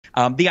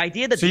The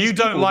idea that so you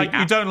don't like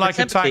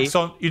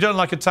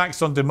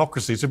attacks on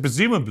democracy. So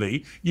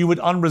presumably you would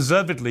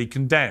unreservedly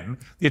condemn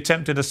the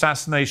attempted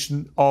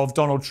assassination of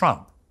Donald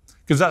Trump,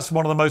 because that's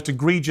one of the most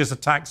egregious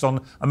attacks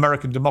on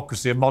American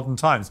democracy of modern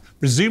times.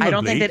 Presumably, I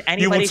don't think that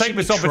you will anybody take should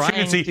this be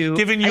opportunity, trying to,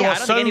 given you are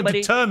so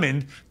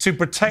determined to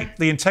protect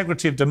the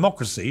integrity of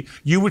democracy,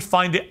 you would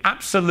find it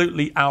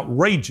absolutely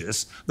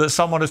outrageous that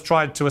someone has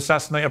tried to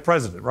assassinate a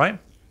president, right?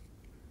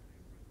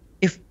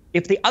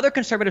 If the other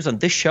conservatives on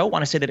this show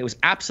want to say that it was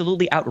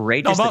absolutely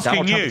outrageous that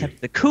Donald Trump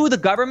attempted to coup the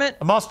government,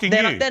 I'm asking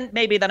you. Then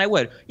maybe I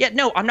would. Yeah,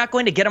 no, I'm not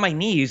going to get on my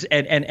knees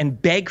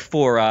and beg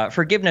for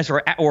forgiveness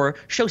or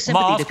show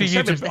sympathy to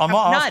conservatives. I'm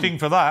not asking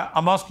for that.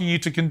 I'm asking you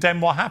to condemn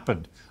what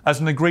happened as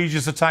an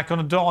egregious attack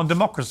on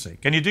democracy.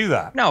 Can you do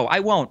that? No, I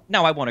won't.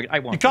 No, I won't.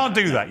 You can't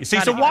do that. You see,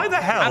 so why the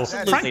hell,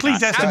 frankly,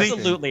 Destiny,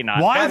 absolutely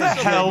not. Why the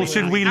hell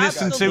should we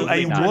listen to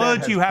a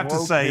word you have to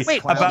say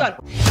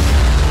about...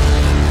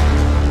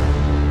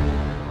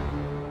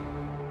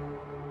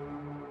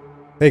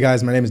 Hey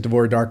guys, my name is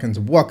Devore Darkins.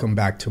 Welcome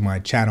back to my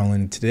channel.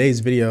 In today's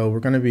video, we're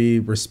going to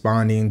be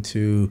responding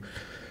to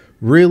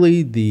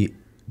really the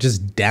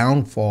just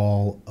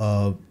downfall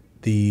of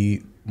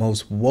the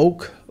most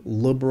woke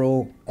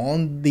liberal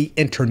on the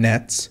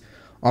internets,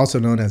 also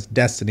known as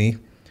Destiny.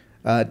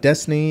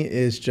 Destiny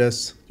is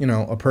just, you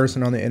know, a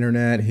person on the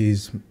internet.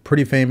 He's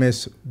pretty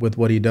famous with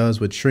what he does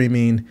with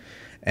streaming.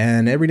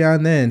 And every now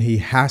and then he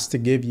has to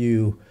give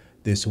you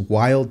this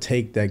wild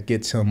take that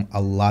gets him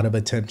a lot of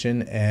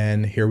attention,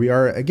 and here we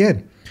are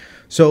again.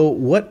 So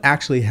what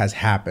actually has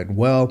happened?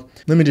 Well,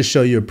 let me just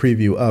show you a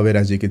preview of it.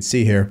 As you can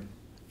see here,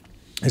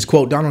 his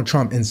quote, Donald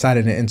Trump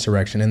incited an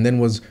insurrection and then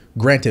was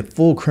granted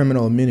full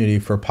criminal immunity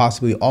for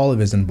possibly all of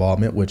his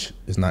involvement, which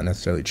is not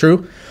necessarily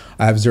true.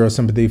 I have zero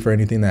sympathy for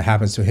anything that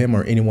happens to him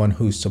or anyone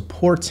who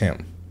supports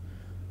him.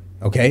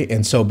 Okay,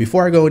 and so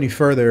before I go any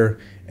further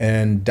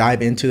and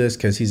dive into this,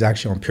 because he's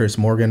actually on Piers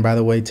Morgan, by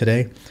the way,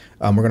 today,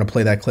 we're going to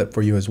play that clip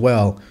for you as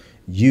well.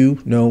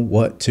 You know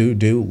what to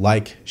do.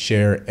 Like,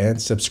 share, and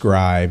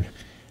subscribe.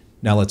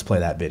 Now let's play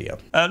that video.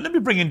 Let me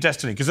bring in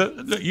Destiny, because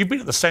you've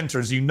been at the center,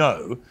 as you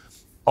know,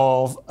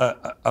 of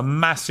a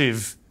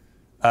massive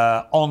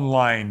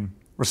online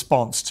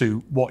response to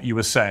what you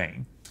were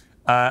saying.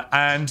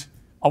 And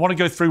I want to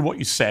go through what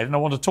you said, and I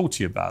want to talk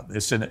to you about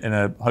this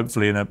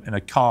hopefully in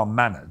a calm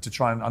manner to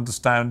try and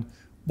understand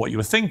what you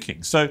were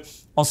thinking. So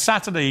on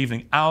Saturday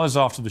evening, hours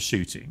after the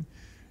shooting,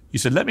 you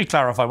said, let me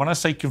clarify, when I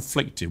say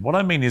conflicted, what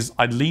I mean is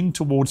I lean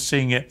towards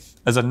seeing it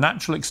as a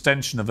natural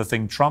extension of the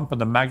thing Trump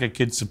and the MAGA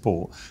kids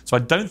support. So I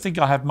don't think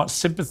I have much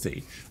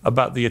sympathy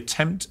about the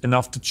attempt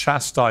enough to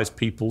chastise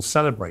people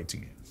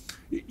celebrating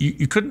it.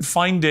 You couldn't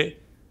find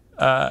it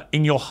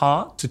in your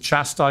heart to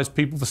chastise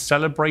people for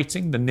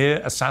celebrating the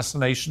near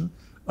assassination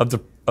of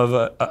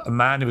a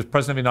man who was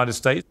president of the United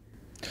States?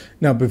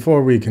 Now,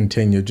 before we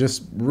continue,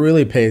 just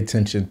really pay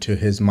attention to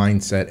his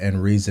mindset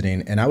and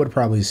reasoning. And I would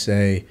probably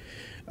say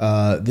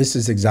this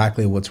is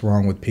exactly what's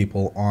wrong with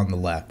people on the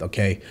left,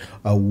 okay?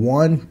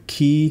 One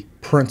key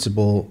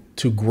principle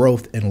to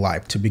growth in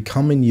life, to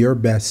becoming your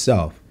best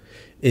self,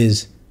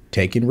 is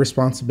taking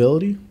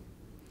responsibility,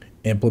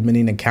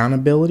 implementing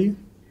accountability,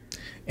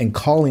 and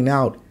calling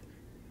out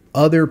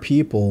other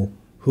people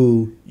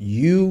who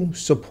you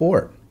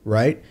support,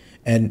 right?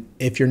 And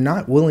if you're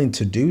not willing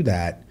to do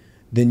that,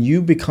 then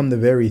you become the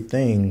very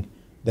thing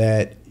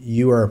that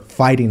you are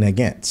fighting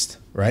against,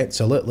 right?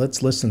 So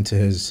let's listen to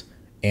his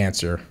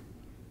answer.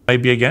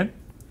 Maybe again?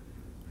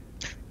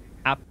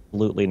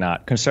 Absolutely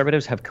not.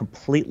 Conservatives have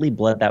completely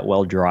bled that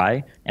well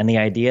dry. And the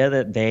idea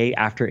that they,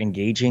 after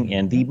engaging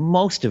in the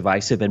most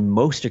divisive and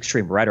most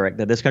extreme rhetoric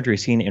that this country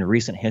has seen in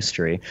recent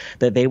history,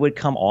 that they would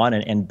come on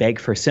and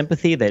beg for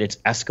sympathy, that it's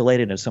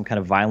escalated into some kind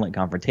of violent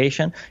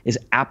confrontation, is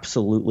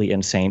absolutely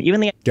insane.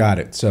 Got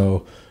it.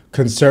 So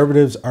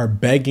conservatives are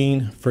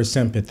begging for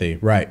sympathy,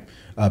 right?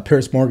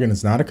 Piers Morgan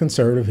is not a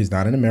conservative. He's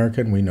not an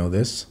American. We know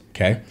this,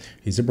 okay?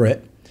 He's a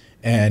Brit.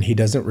 And he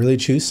doesn't really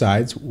choose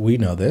sides. We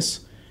know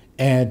this.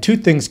 And two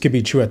things could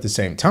be true at the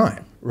same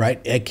time,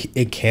 right?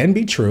 It can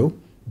be true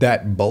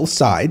that both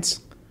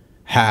sides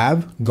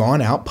have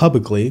gone out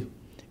publicly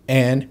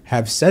and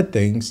have said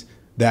things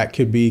that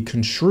could be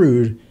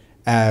construed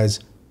as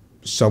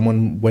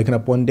someone waking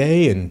up one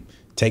day and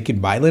taking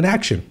violent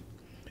action.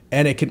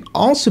 And it can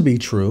also be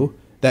true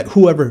that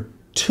whoever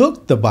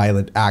took the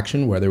violent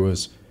action, whether it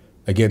was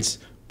against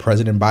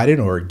President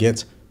Biden or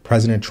against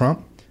President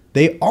Trump,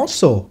 they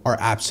also are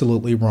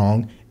absolutely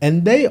wrong,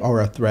 and they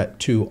are a threat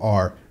to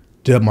our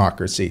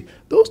democracy.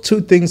 Those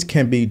two things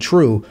can be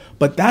true,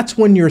 but that's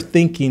when you're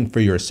thinking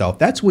for yourself.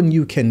 That's when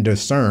you can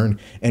discern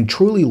and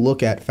truly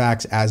look at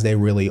facts as they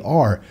really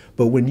are.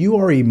 But when you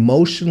are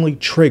emotionally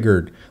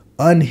triggered,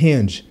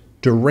 unhinged,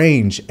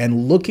 deranged,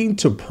 and looking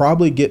to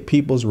probably get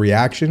people's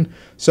reaction,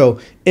 so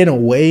in a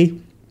way,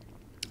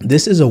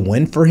 this is a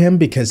win for him,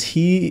 because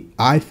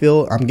I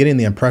feel, I'm getting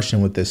the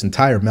impression with this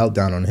entire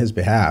meltdown on his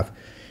behalf,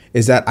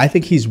 is that I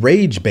think he's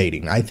rage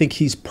baiting. I think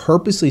he's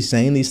purposely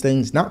saying these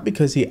things, not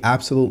because he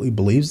absolutely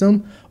believes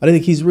them, but I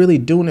think he's really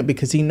doing it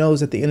because he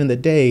knows at the end of the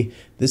day,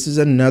 this is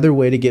another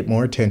way to get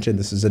more attention.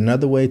 This is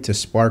another way to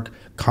spark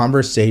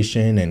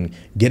conversation and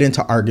get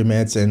into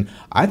arguments. And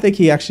I think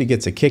he actually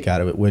gets a kick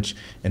out of it, which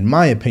in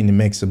my opinion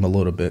makes him a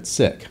little bit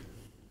sick.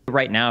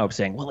 Right now of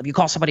saying, well, if you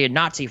call somebody a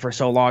Nazi for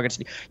so long, it's,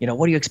 you know,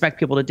 what do you expect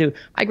people to do?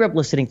 I grew up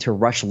listening to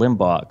Rush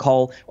Limbaugh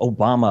call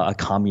Obama a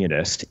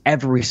communist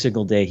every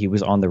single day he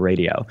was on the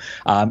radio.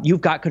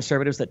 You've got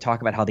conservatives that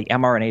talk about how the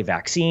mRNA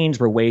vaccines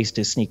were ways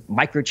to sneak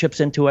microchips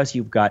into us.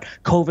 You've got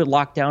COVID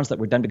lockdowns that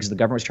were done because the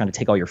government was trying to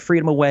take all your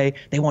freedom away.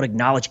 They won't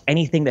acknowledge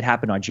anything that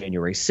happened on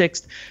January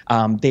 6th.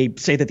 They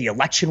say that the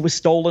election was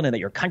stolen and that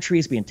your country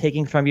is being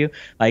taken from you.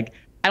 Like,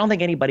 I don't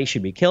think anybody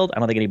should be killed. I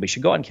don't think anybody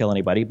should go out and kill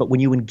anybody. But when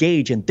you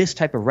engage in this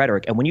type of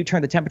rhetoric and when you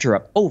turn the temperature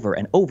up over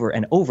and over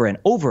and over and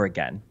over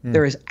again,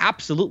 there is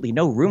absolutely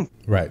no room.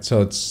 Right. So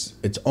it's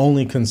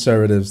only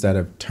conservatives that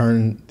have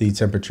turned the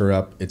temperature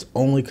up. It's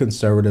only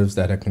conservatives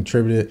that have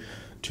contributed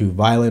to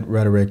violent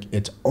rhetoric.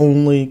 It's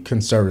only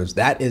conservatives.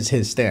 That is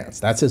his stance.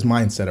 That's his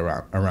mindset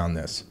around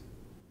this.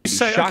 You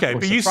say, okay,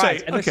 but you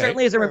say, and there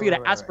certainly isn't room for you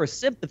to ask for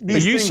sympathy.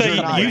 But you say,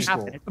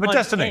 but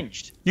Destiny,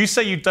 you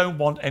say you don't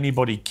want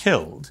anybody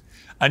killed.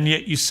 And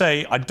yet you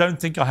say, I don't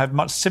think I have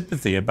much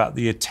sympathy about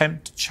the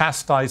attempt to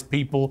chastise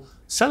people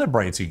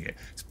celebrating it.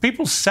 It's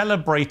people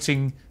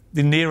celebrating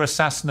the near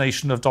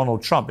assassination of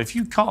Donald Trump. If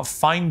you can't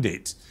find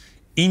it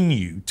in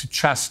you to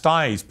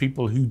chastise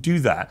people who do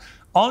that,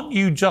 aren't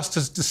you just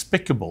as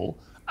despicable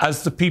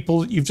as the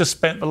people you've just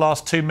spent the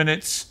last 2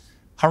 minutes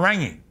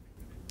haranguing?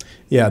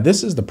 Yeah,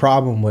 this is the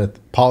problem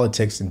with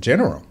politics in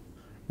general,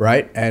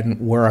 right?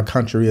 And where our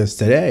country is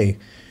today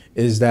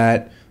is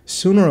that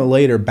sooner or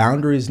later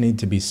boundaries need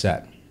to be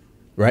set.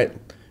 Right?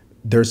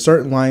 There are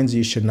certain lines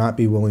you should not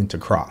be willing to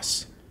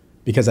cross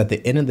because at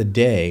the end of the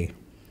day,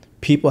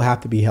 people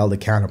have to be held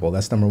accountable.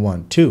 That's number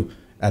one. Two,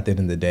 at the end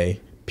of the day,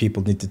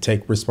 people need to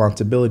take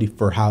responsibility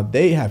for how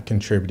they have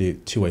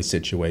contributed to a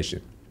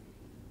situation.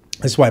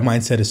 That's why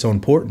mindset is so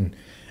important.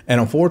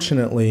 And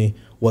unfortunately,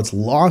 what's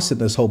lost in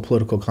this whole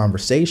political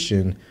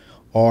conversation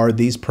are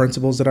these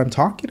principles that I'm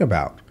talking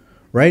about,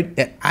 right?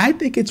 And I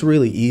think it's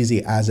really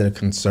easy as a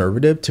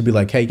conservative to be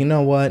like, hey, you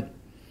know what?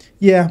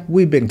 Yeah,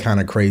 we've been kind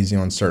of crazy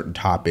on certain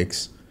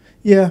topics.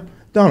 Yeah,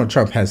 Donald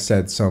Trump has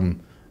said some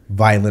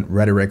violent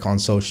rhetoric on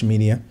social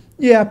media.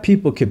 Yeah,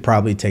 people could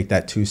probably take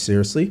that too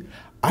seriously.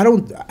 I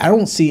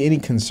don't see any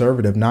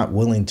conservative not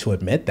willing to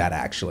admit that,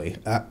 actually.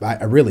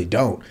 I really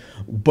don't.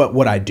 But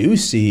what I do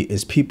see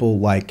is people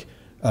like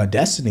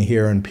Destiny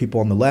here and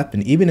people on the left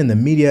and even in the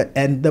media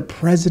and the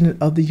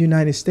president of the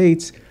United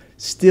States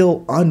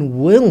still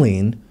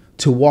unwilling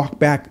to walk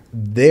back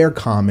their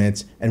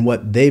comments and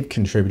what they've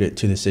contributed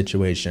to the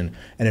situation.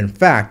 And in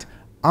fact,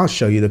 I'll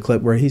show you the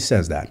clip where he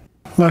says that.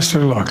 Lester,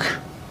 look,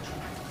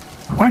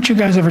 why don't you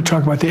guys ever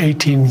talk about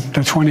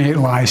the 28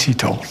 lies he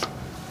told?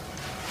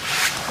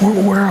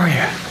 Where are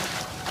you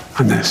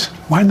on this?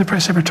 Why didn't the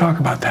press ever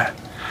talk about that?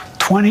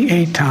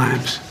 28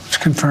 times it's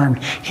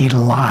confirmed he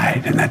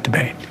lied in that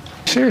debate.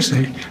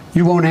 Seriously,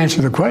 you won't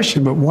answer the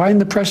question, but why didn't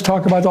the press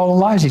talk about all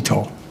the lies he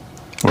told?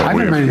 Well, I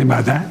didn't know anything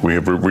about that. We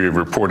have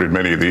reported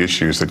many of the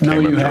issues that came up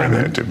during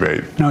that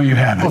debate. No, you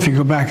haven't. Well, if you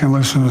go back and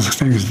listen to the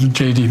things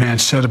J.D.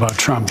 Vance said about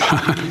Trump.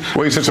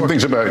 Well, he said some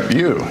things about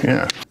you,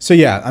 yeah. So,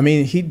 yeah, I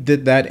mean, he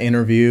did that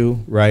interview,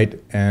 right,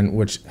 and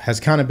which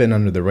has kind of been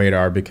under the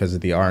radar because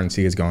of the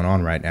RNC is going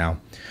on right now.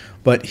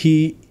 But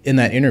he, in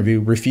that interview,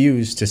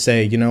 refused to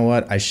say, you know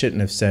what, I shouldn't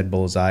have said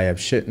bullseye, I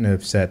shouldn't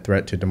have said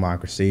threat to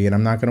democracy, and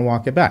I'm not going to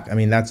walk it back. I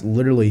mean, that's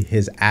literally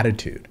his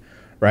attitude.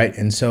 Right.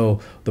 And so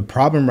the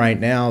problem right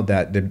now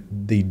that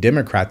the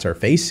Democrats are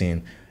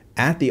facing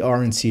at the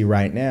RNC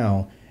right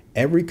now,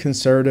 every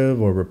conservative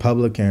or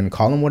Republican,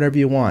 call them whatever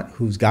you want,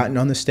 who's gotten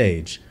on the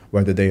stage,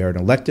 whether they are an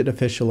elected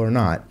official or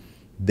not,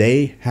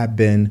 they have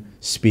been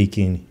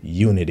speaking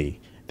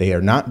unity. They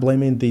are not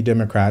blaming the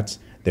Democrats.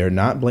 They're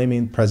not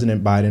blaming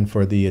President Biden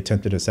for the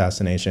attempted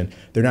assassination.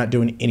 They're not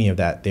doing any of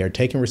that. They are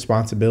taking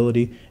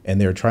responsibility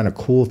and they're trying to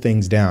cool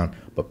things down.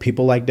 But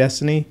people like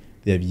Destiny,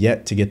 they have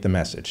yet to get the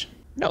message.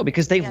 No,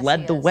 because they've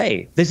led the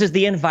way. This is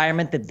the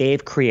environment that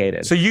they've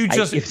created. So you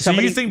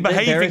think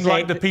behaving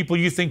like the people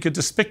you think are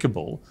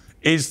despicable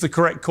is the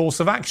correct course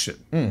of action?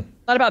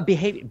 Not about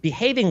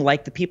behaving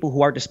like the people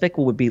who are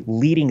despicable would be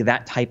leading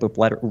that type of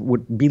rhetoric.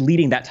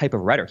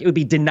 It would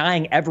be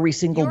denying every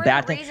single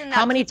bad thing.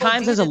 How many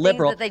times as a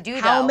liberal?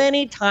 How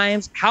many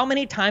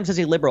times as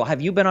a liberal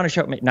have you been on a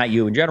show? Not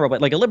you in general,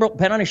 but like a liberal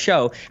been on a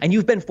show and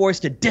you've been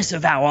forced to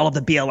disavow all of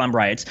the BLM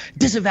riots,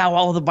 disavow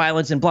all of the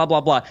violence, and blah blah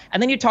blah.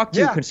 And then you talk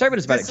to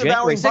conservatives about it.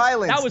 January 6th,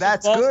 violence. that was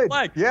That's a false good.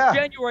 flag. Yeah.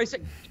 January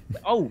 6th.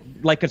 Oh,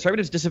 like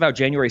conservatives disavow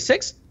January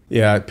 6th?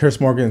 Yeah, Piers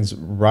Morgan's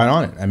right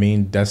on it. I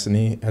mean,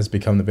 Destiny has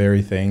become the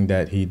very thing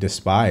that he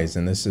despised,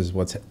 and this is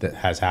that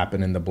has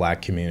happened in the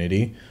black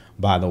community,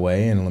 by the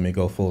way. And let me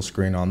go full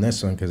screen on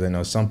this one because I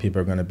know some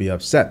people are going to be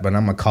upset, but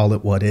I'm going to call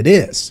it what it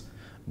is.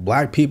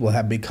 Black people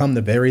have become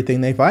the very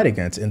thing they fight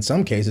against. In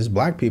some cases,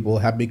 black people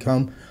have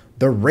become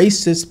the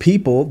racist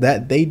people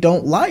that they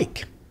don't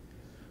like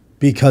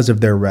because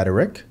of their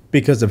rhetoric,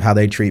 because of how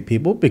they treat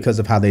people, because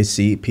of how they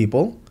see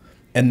people,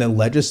 and the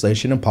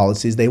legislation and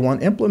policies they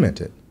want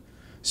implemented.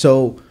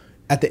 So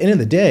at the end of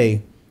the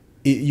day,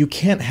 you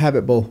can't have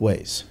it both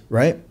ways,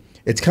 right?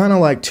 It's kind of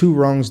like two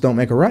wrongs don't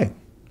make a right.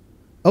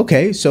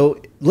 Okay,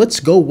 so let's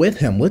go with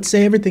him. Let's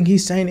say everything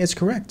he's saying is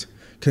correct.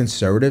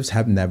 Conservatives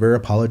have never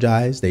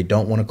apologized. They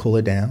don't want to cool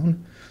it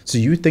down. So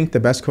you think the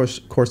best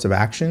course of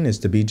action is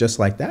to be just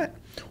like that,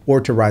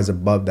 or to rise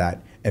above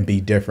that and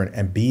be different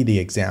and be the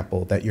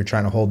example that you're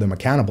trying to hold them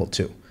accountable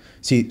to?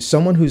 See,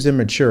 someone who's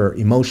immature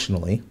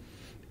emotionally,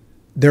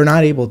 they're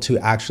not able to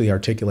actually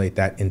articulate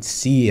that and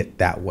see it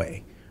that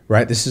way,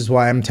 right? This is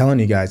why I'm telling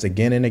you guys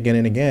again and again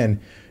and again,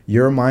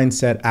 your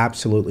mindset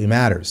absolutely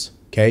matters,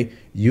 okay?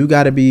 You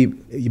got to be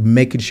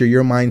making sure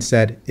your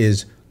mindset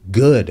is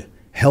good,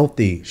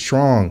 healthy,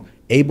 strong,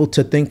 able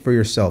to think for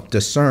yourself,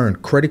 discern,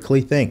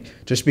 critically think.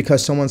 Just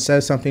because someone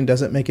says something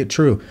doesn't make it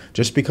true.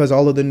 Just because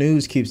all of the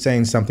news keeps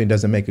saying something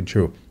doesn't make it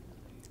true.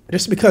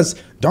 Just because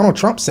Donald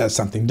Trump says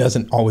something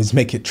doesn't always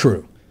make it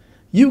true.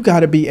 You got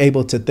to be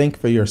able to think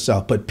for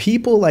yourself. But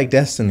people like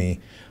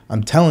Destiny,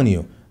 I'm telling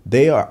you,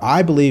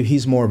 I believe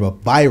he's more of a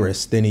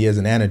virus than he is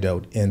an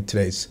antidote in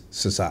today's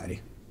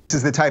society. This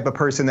is the type of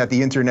person that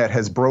the internet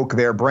has broke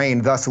their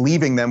brain, thus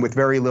leaving them with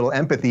very little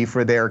empathy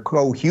for their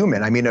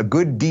co-human. I mean, a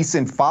good,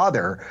 decent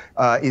father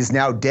is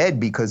now dead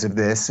because of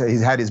this.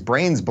 He's had his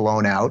brains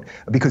blown out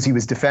because he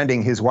was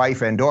defending his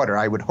wife and daughter.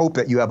 I would hope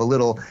that you have a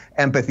little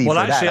empathy for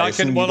that.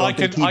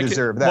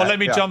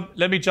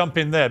 Let me jump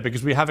in there,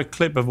 because we have a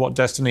clip of what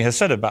Destiny has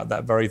said about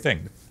that very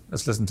thing.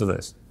 Let's listen to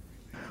this.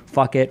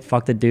 Fuck it.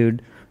 Fuck the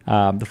dude,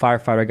 the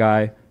firefighter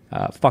guy.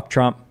 Fuck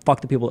Trump.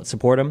 Fuck the people that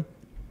support him.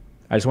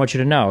 I just want you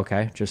to know,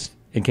 okay, just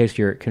in case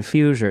you're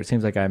confused or it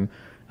seems like I'm,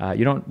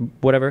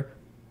 whatever.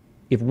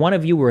 If one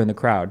of you were in the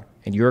crowd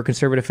and you're a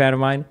conservative fan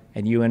of mine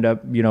and you end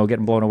up,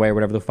 getting blown away or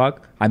whatever the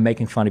fuck, I'm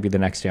making fun of you the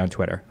next day on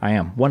Twitter. I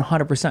am,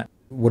 100%.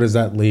 What does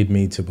that lead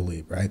me to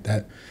believe, right?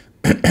 That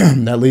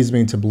that leads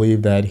me to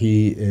believe that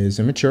he is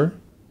immature.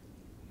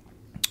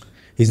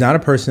 He's not a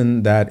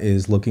person that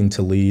is looking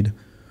to lead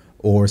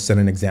or set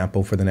an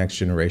example for the next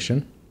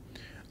generation.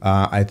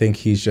 I think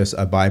he's just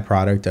a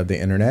byproduct of the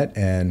internet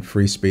and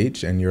free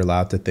speech, and you're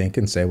allowed to think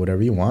and say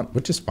whatever you want,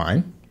 which is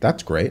fine.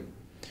 That's great.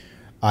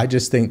 I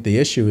just think the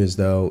issue is,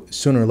 though,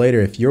 sooner or later,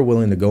 if you're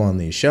willing to go on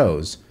these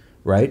shows,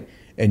 right,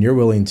 and you're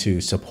willing to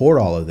support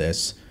all of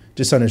this,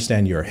 just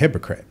understand you're a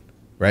hypocrite,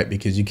 right,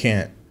 because you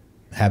can't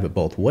have it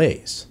both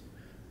ways.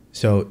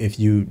 So if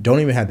you don't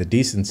even have the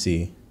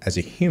decency as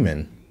a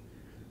human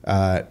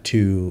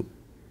to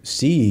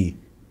see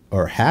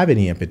or have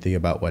any empathy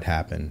about what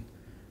happened,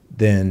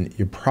 then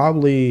you're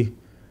probably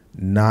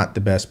not the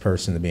best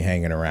person to be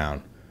hanging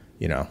around.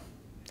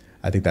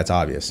 I think that's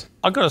obvious.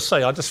 I've got to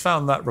say, I just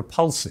found that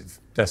repulsive,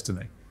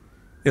 Destiny.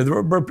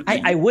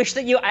 I wish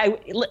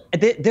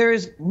that there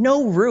is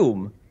no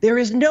room. There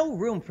is no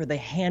room for the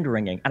hand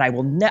wringing, and I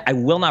will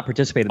not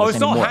participate in this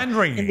anymore. Oh, it's not hand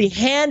wringing. The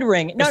hand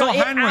wringing. No, it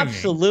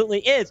absolutely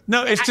is.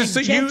 No, it's just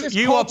that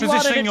you are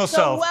positioning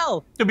yourself. So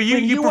well. No,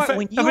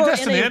 but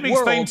Destiny, let me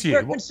explain to you.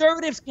 Where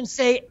conservatives can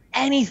say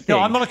anything.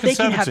 No, I'm not a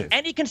conservative. They can have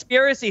any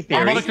conspiracy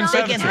theories. I'm not a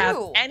conservative. They can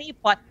have any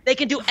plot. They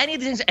can do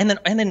anything, and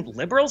then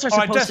liberals are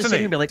supposed to sit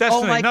here and be like,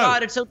 "Oh my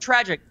God, it's so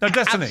tragic." No,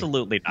 Destiny.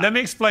 Absolutely not. Let me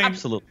explain.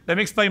 Absolutely. Let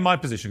me explain my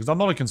position, because I'm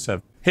not a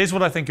conservative. Here's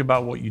what I think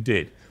about what you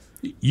did.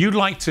 You'd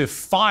like to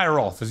fire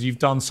off, as you've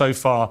done so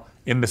far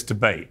in this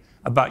debate,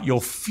 about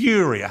your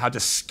fury at how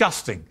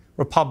disgusting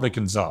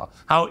Republicans are,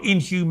 how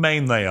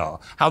inhumane they are,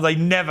 how they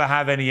never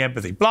have any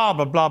empathy, blah,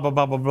 blah, blah, blah,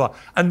 blah, blah, blah.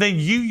 And then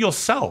you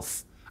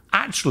yourself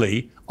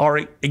actually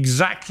are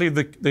exactly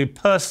the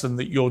person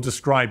that you're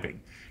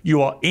describing.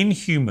 You are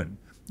inhuman.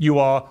 You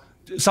are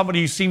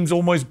somebody who seems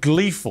almost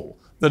gleeful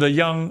that a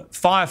young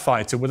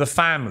firefighter with a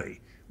family,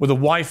 with a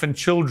wife and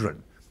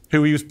children,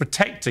 who he was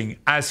protecting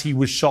as he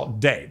was shot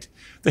dead,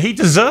 that he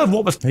deserved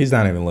what was... He's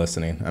not even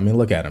listening. I mean,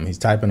 look at him. He's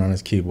typing on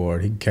his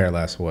keyboard. He can care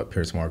less what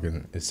Piers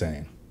Morgan is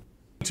saying.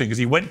 Because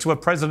he went to a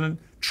President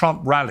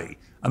Trump rally,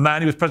 a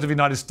man who was President of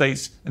the United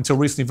States until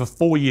recently for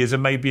 4 years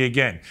and maybe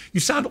again. You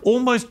sound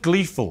almost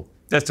gleeful,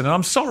 Destin, and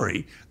I'm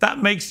sorry. That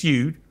makes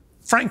you,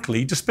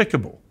 frankly,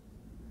 despicable.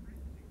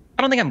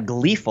 I don't think I'm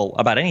gleeful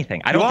about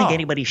anything. I don't think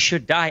anybody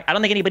should die. I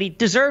don't think anybody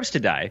deserves to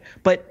die.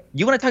 But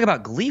you want to talk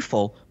about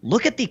gleeful?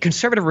 Look at the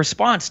conservative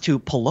response to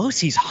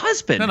Pelosi's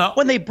husband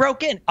when they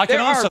broke in.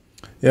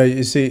 Yeah,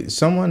 you see,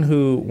 someone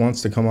who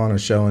wants to come on a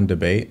show and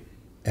debate,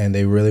 and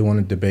they really want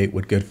to debate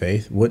with good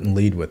faith, wouldn't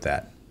lead with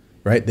that,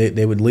 right?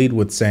 They would lead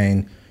with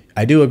saying,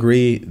 I do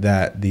agree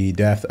that the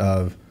death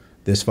of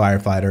this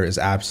firefighter is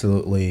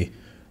absolutely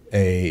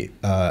a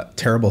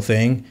terrible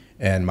thing,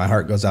 and my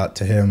heart goes out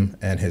to him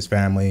and his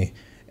family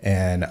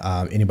and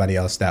anybody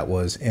else that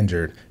was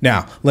injured.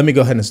 Now, let me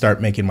go ahead and start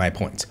making my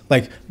points.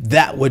 Like,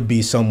 that would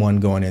be someone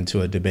going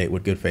into a debate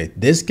with good faith.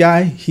 This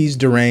guy, he's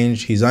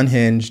deranged, he's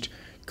unhinged,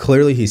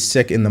 clearly he's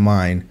sick in the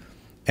mind,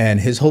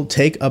 and his whole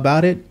take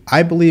about it,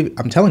 I believe,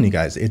 I'm telling you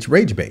guys, it's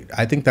rage bait.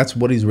 I think that's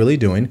what he's really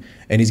doing,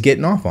 and he's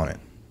getting off on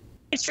it.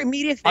 mainstream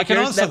media figures I can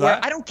answer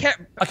that. I don't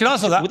care. I can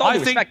answer that. With all due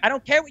respect, I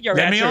don't care what your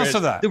answer is. Let me answer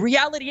that. The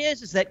reality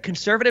is that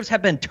conservatives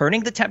have been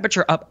turning the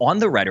temperature up on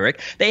the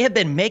rhetoric. They have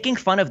been making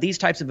fun of these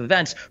types of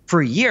events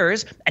for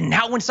years, and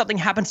now when something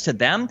happens to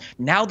them,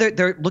 now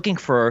they're looking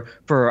for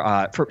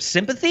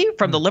sympathy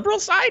from the liberal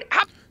side.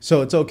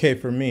 So it's okay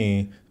for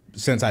me,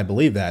 since I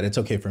believe that, it's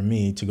okay for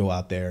me to go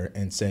out there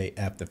and say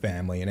F the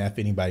family and F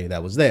anybody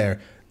that was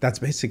there. That's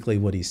basically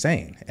what he's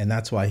saying, and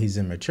that's why he's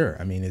immature.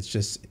 I mean, it's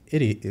just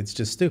idiot. It's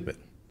just stupid.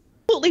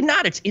 Absolutely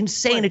not. It's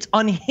insane. It's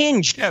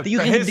unhinged that you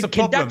can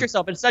conduct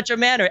yourself in such a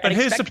manner and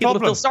expect people to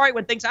feel sorry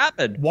when things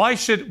happen. Why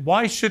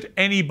should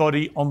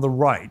anybody on the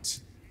right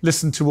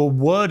listen to a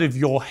word of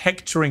your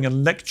hectoring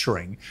and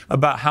lecturing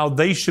about how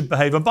they should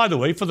behave? And by the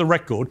way, for the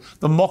record,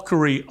 the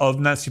mockery of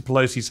Nancy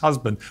Pelosi's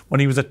husband when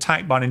he was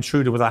attacked by an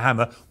intruder with a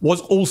hammer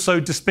was also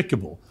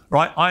despicable,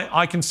 right?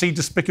 I can see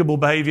despicable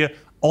behavior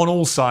on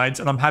all sides,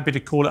 and I'm happy to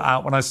call it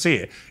out when I see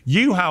it.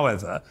 You,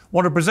 however,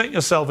 want to present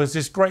yourself as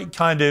this great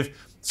kind of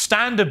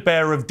standard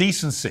bearer of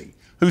decency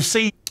who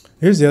sees...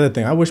 Here's the other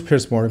thing. I wish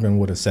Piers Morgan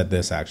would have said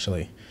this,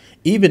 actually.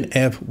 Even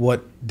if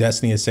what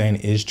Destiny is saying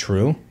is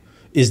true,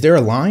 is there a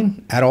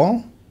line at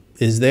all?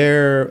 Is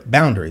there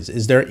boundaries?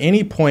 Is there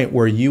any point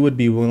where you would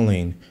be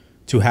willing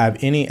to have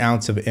any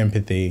ounce of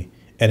empathy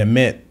and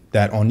admit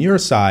that on your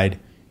side,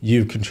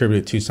 you've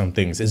contributed to some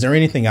things? Is there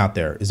anything out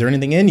there? Is there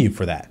anything in you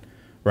for that?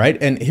 Right?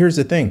 And here's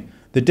the thing.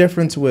 The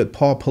difference with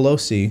Paul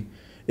Pelosi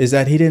is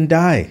that he didn't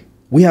die.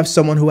 We have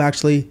someone who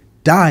actually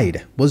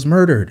died, was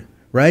murdered,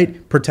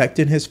 right?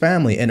 Protecting his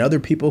family and other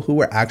people who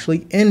were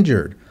actually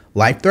injured,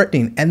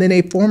 life-threatening. And then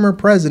a former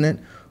president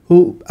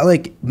who,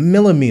 like,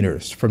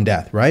 millimeters from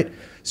death, right?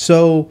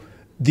 So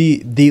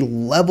the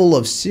level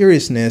of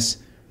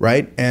seriousness,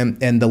 right, and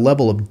the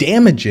level of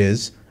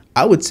damages,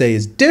 I would say,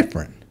 is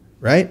different,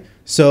 right?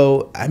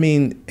 So, I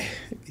mean,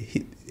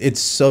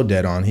 it's so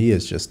dead on. He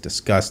is just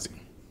disgusting.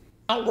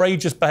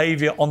 Outrageous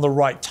behavior on the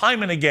right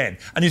time and again,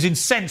 and is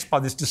incensed by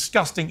this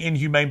disgusting,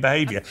 inhumane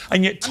behavior.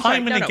 And yet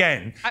time and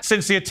again,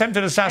 since the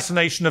attempted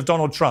assassination of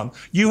Donald Trump,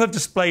 you have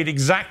displayed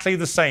exactly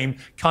the same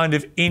kind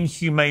of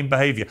inhumane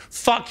behavior.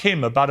 Fuck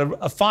him about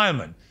a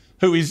fireman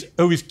who is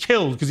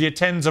killed because he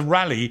attends a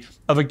rally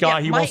of a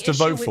guy he wants to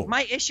vote for.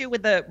 My issue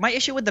with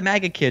the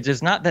MAGA kids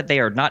is not that they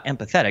are not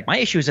empathetic. My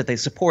issue is that they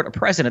support a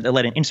president that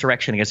led an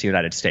insurrection against the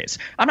United States.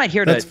 I'm not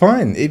here to... That's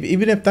fine,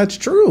 even if that's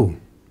true.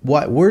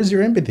 Where's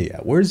your empathy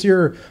at? Where's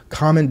your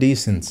common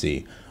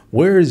decency?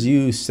 Where's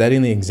you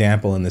setting the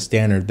example and the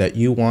standard that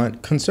you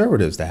want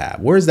conservatives to have?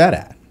 Where's that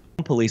at?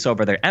 Police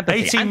over their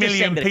empathy. 80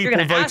 million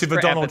people voted for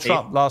Donald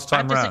Trump last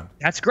time round.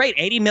 That's great.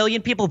 80 million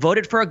people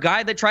voted for a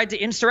guy that tried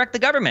to insurrect the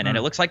government, and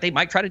it looks like they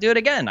might try to do it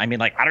again. I mean,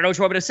 like, I don't know what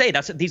you want me to say.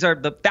 These are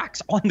the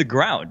facts on the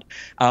ground.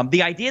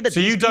 The idea that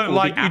you don't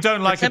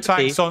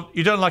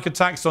like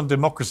attacks on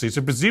democracy.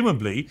 So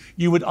presumably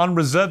you would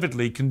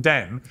unreservedly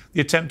condemn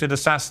the attempted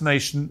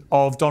assassination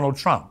of Donald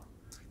Trump,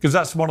 because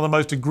that's one of the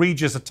most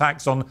egregious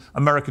attacks on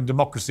American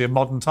democracy of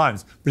modern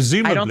times.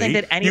 Presumably, I don't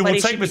think that you will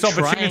take this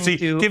opportunity,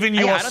 given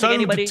you are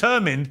so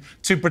determined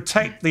to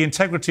protect the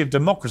integrity of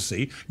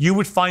democracy, you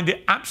would find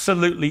it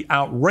absolutely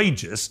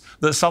outrageous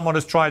that someone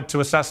has tried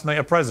to assassinate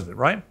a president,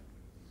 right?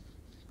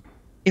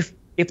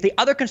 If the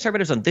other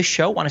conservatives on this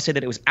show want to say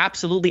that it was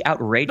absolutely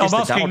outrageous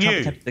that Donald Trump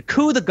attempted to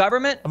coup the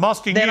government, I'm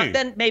asking you.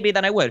 Then maybe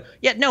I would.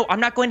 Yeah, no, I'm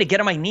not going to get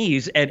on my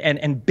knees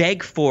and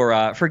beg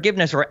for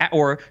forgiveness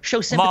or show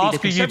sympathy to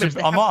conservatives.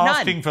 I'm not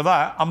asking for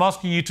that. I'm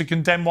asking you to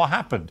condemn what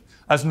happened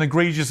as an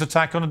egregious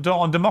attack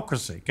on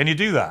democracy. Can you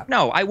do that?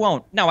 No, I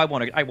won't. No, I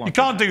won't. You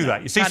can't do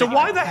that. You see, so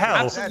why the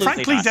hell,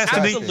 frankly,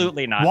 Destiny,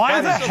 absolutely not. Why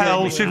the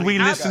hell should we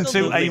listen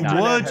to a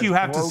word you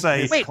have to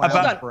say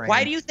about...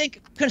 Why do you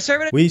think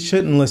conservatives... We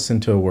shouldn't listen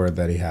to a word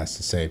that he has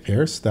to say,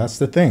 Pierce. That's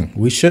the thing.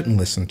 We shouldn't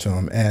listen to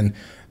him. And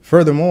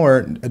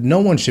furthermore, no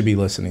one should be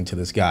listening to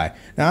this guy.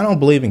 Now, I don't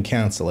believe in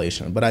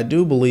cancellation, but I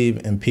do believe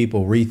in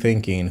people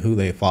rethinking who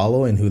they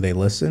follow and who they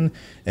listen.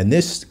 And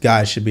this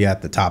guy should be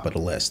at the top of the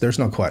list. There's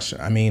no question.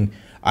 I mean,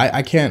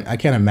 I can't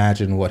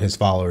imagine what his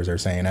followers are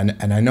saying.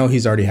 And I know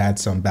he's already had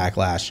some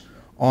backlash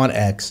on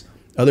X,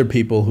 other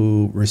people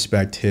who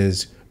respect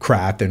his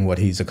craft and what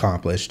he's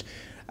accomplished.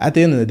 At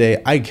the end of the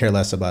day, I care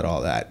less about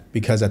all that,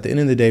 because at the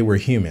end of the day, we're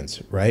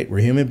humans, right?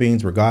 We're human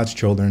beings. We're God's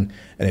children.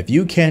 And if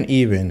you can't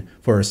even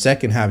for a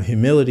second have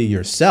humility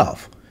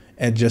yourself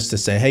and just to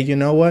say, hey, you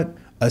know what?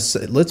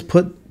 Let's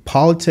put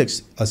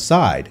politics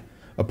aside.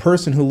 A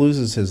person who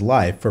loses his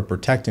life for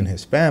protecting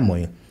his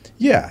family,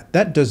 yeah,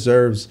 that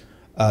deserves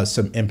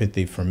some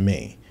empathy from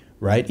me,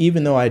 right?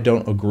 Even though I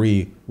don't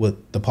agree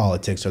with the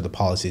politics or the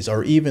policies,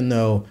 or even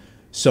though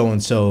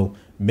so-and-so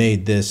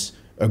made this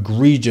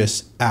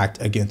egregious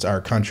act against our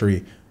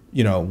country,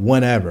 you know,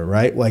 whenever,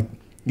 right? Like,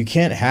 you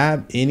can't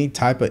have any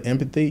type of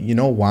empathy. You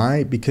know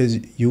why? Because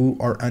you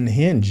are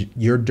unhinged.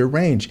 You're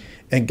deranged.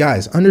 And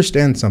guys,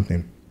 understand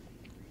something.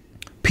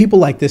 People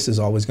like this is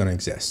always going to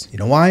exist. You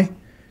know why?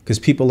 Because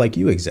people like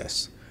you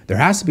exist. There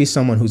has to be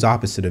someone who's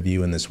opposite of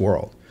you in this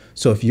world.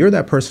 So if you're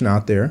that person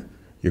out there,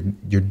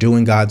 you're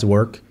doing God's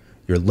work,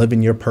 you're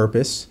living your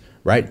purpose,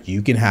 right?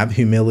 You can have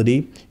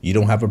humility. You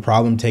don't have a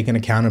problem taking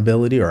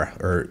accountability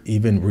or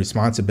even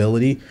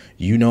responsibility.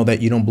 You know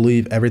that you don't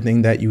believe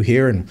everything that you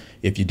hear. And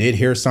if you did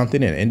hear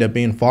something and end up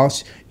being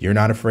false, you're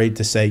not afraid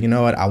to say, you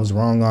know what, I was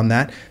wrong on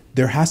that.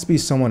 There has to be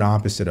someone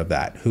opposite of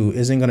that who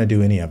isn't going to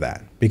do any of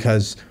that,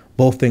 because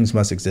both things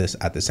must exist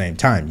at the same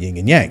time, yin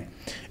and yang.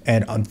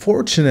 And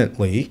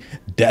unfortunately,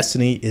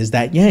 Destiny is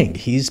that yang.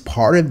 He's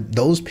part of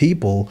those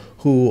people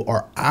who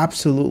are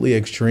absolutely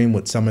extreme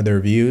with some of their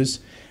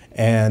views.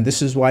 And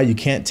this is why you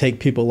can't take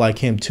people like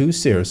him too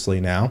seriously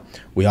now.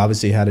 We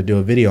obviously had to do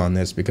a video on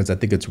this because I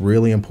think it's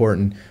really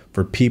important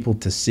for people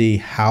to see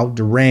how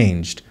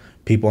deranged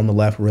people on the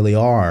left really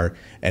are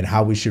and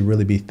how we should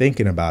really be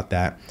thinking about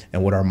that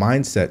and what our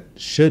mindset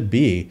should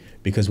be,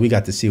 because we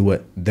got to see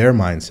what their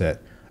mindset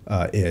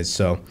is.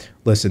 So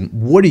listen,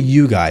 what do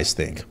you guys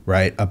think,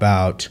 right,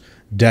 about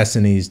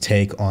Destiny's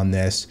take on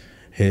this?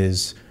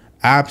 His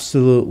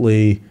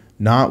absolutely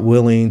not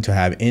willing to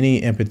have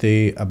any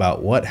empathy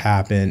about what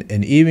happened,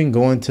 and even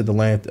going to the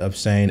length of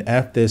saying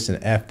F this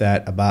and F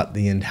that about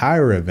the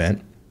entire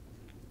event.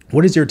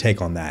 What is your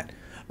take on that?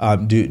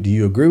 Do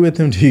you agree with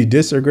him? Do you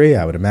disagree?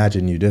 I would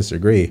imagine you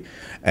disagree.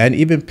 And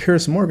even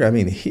Piers Morgan,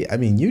 I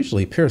mean,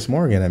 usually Piers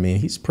Morgan,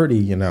 he's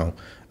pretty,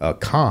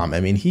 calm.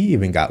 He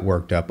even got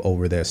worked up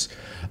over this.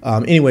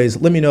 Anyways,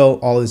 let me know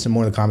all this and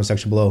more in the comment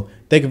section below.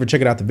 Thank you for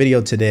checking out the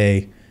video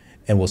today,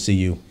 and we'll see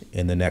you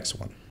in the next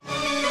one.